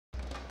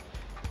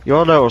You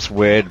all know what's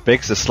weird?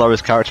 Big's the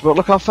slowest character, but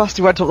look how fast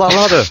he went up that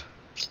ladder.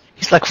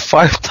 He's like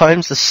 5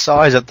 times the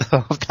size of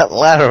that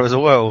ladder as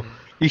well.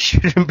 He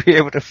shouldn't be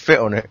able to fit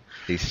on it.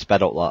 He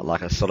sped up that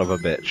like a son of a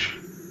bitch.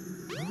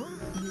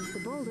 Use the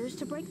boulders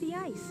to break the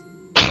ice.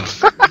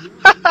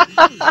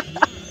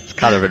 It's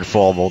kind of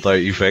informal,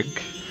 don't you think?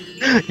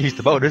 Use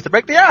the boulders to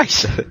break the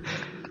ice.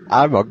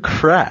 I'm on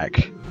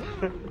crack.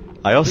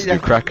 I also do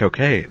crack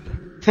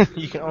cocaine.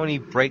 You can only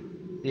break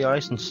the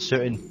ice in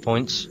certain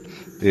points.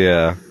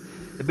 Yeah.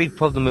 The big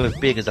problem with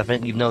Big is I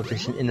think you've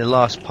noticed in the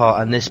last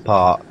part and this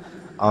part,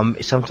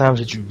 sometimes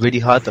it's really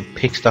hard to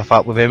pick stuff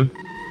up with him.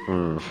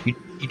 Mm.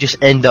 You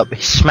just end up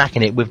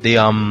smacking it with the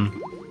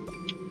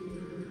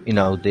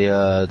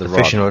the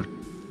fishing rod.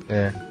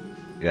 Yeah.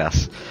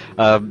 Yes.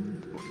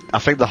 I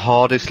think the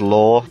hardest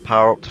lore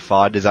power-up to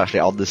find is actually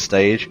on this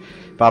stage,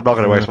 but I'm not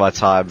going to waste my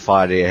time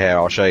finding it here.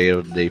 I'll show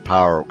you the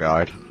power-up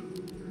guide.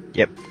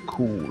 Yep,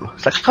 cool.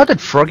 It's like, how did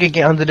Froggy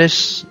get under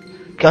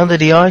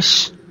the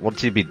ice?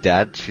 Once he'd be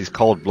dead, he's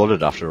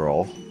cold-blooded after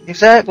all.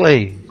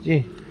 Exactly.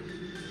 Gee.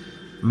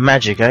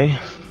 Magic, eh?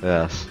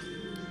 Yes.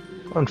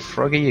 Come on,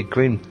 Froggy, you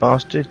green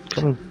bastard.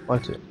 Come and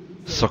bite it.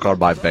 Suck on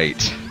my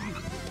bait.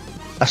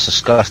 That's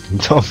disgusting,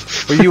 Tom.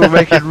 But you were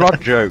making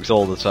rod jokes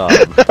all the time.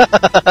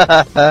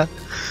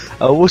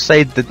 I will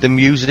say that the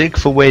music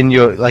for when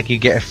you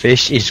get a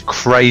fish is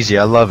crazy.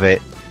 I love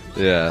it.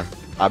 Yeah.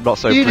 I'm not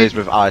so pleased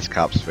with Ice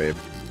Cap's theme.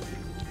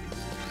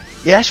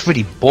 Yeah, it's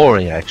really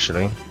boring,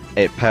 actually.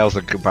 It pales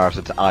in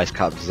comparison to Ice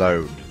Cap's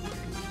Zone.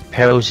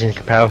 Pales in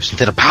comparison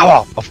to the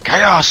power of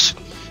chaos.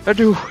 I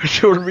do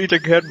read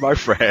again, my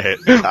friend.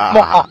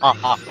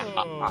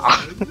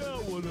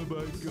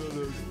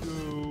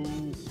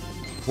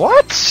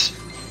 What?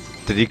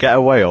 Did he get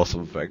away or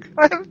something?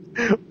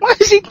 Why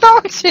is he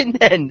dancing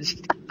then?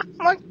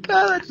 Oh my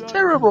god, that's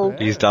terrible.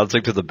 He's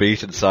dancing to the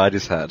beat inside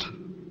his head.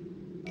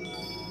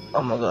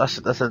 Oh my god,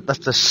 that's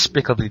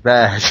despicably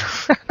bad.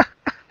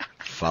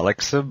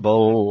 Phallic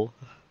symbol.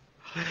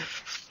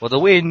 For the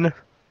win.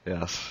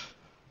 Yes.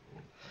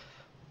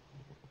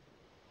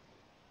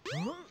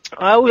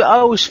 I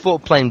always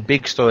thought playing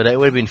Big Story that it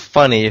would have been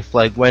funny if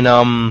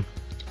when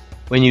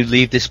you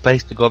leave this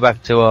place to go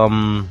back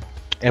to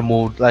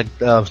Emerald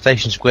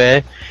Station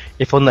Square,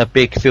 if on that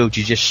big field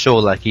you just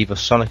saw either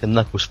Sonic and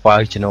Knuckles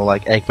fighting or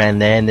Eggman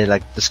there and they're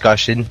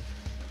discussion.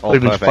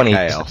 Would have been funny.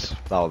 Chaos.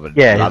 That would have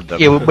been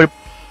random. Yeah, would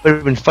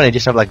have been funny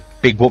just to have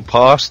Big walk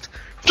past.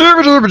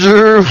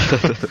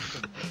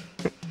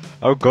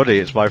 Oh goody,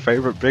 it's my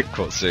favourite Big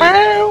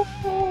cutscene.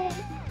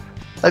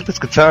 This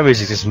guitar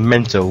music is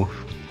mental.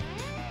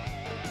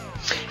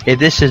 Yeah,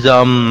 this is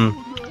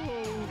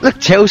look,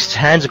 Tails'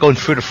 hands are going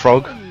through the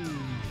frog.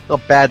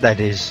 Look how bad that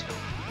is.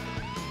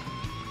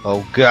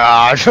 Oh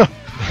god.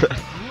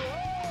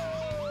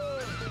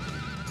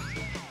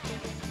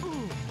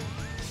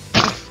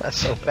 That's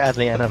so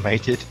badly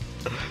animated.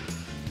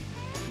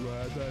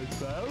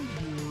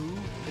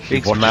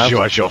 Big's mouth.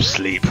 You at your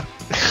sleep.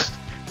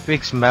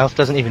 Big's mouth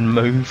doesn't even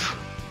move.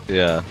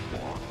 Yeah.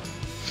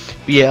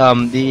 But yeah,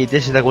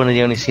 this is one of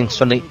the only scenes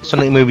Sonic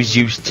movies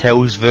use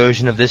Tails'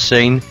 version of this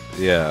scene.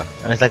 Yeah.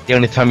 And it's the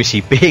only time you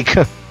see Big.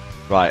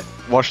 Right,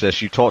 watch this.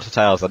 You talk to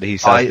Tails and he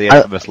says the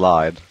infamous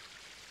line.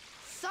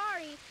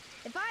 Sorry,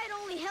 if I had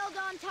only held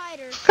on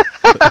tighter.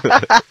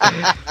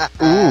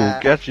 Ooh,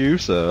 get you,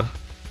 sir.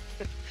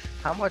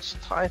 How much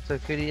tighter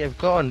could he have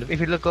gone? If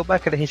you go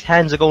back at it, his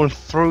hands are going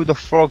through the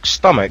frog's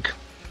stomach.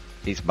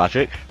 He's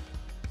magic.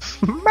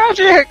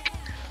 Magic!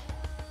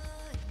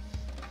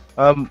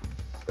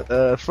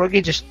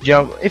 Froggy just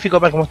jumped. If you go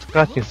back and watch the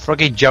cartoon,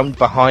 Froggy jumped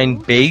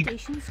behind Big.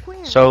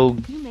 So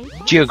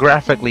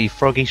geographically,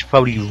 Froggy's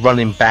probably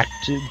running back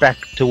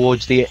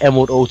towards the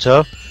Emerald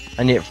Altar,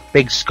 and yet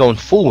Big's going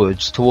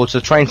forwards towards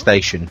the train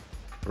station.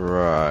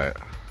 Right.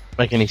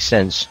 Make any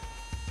sense?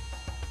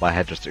 My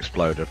head just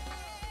exploded.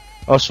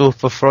 Also,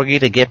 for Froggy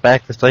to get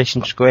back to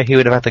Station Square, he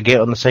would have had to get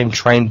on the same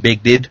train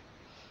Big did.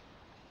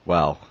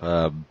 Well,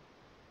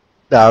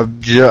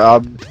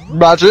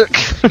 magic.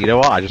 You know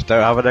what? I just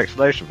don't have an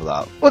explanation for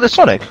that. Well, there's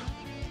Sonic.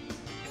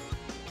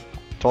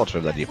 Talk to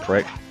him then, you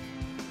prick.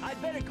 I'd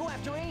better go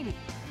after Amy.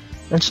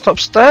 And stop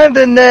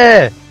standing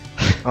there!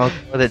 Oh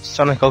god, it's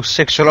Sonic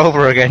 06 all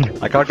over again.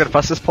 I can't get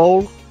past this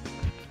pole.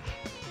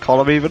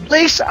 Column even.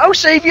 Please, I'll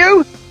save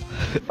you!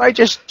 If I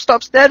just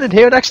stop standing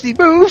here and actually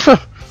move!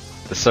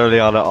 The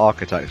Soliana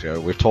architecture,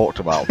 we've talked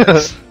about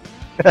this.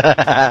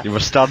 You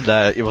must stand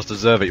there, you must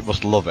deserve it, you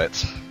must love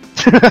it.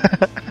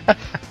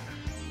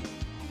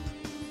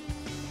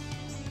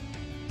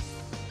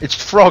 It's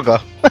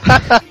Frogger.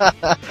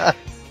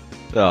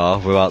 Oh,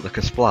 without the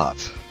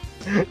kasplat.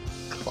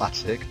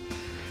 Classic.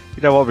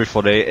 You know what would be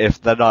funny?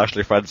 If they're not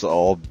actually friends at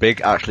all,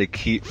 Big actually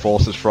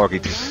forces Froggy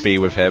to be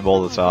with him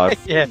all the time.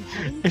 Yeah,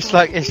 it's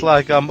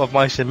like Of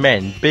Mice and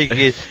Men. Big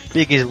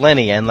is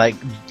Lenny and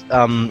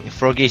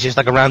Froggy is just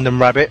like a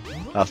random rabbit.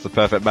 That's the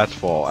perfect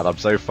metaphor, and I'm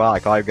so far I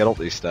can't even get up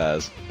these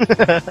stairs.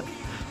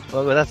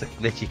 Well, that's a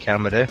glitchy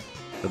camera there.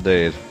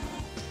 Indeed.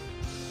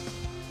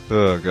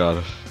 Oh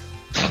god.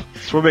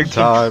 Swimming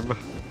time.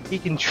 He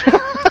can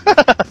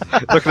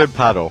Look at him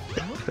paddle.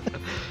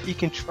 He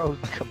controls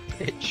like a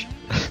bitch.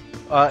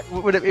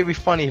 Would it be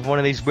funny if one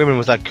of these women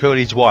was like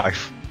Curly's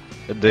wife?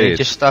 And he Indeed.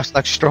 just starts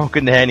like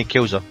stroking the hair and he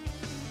kills her.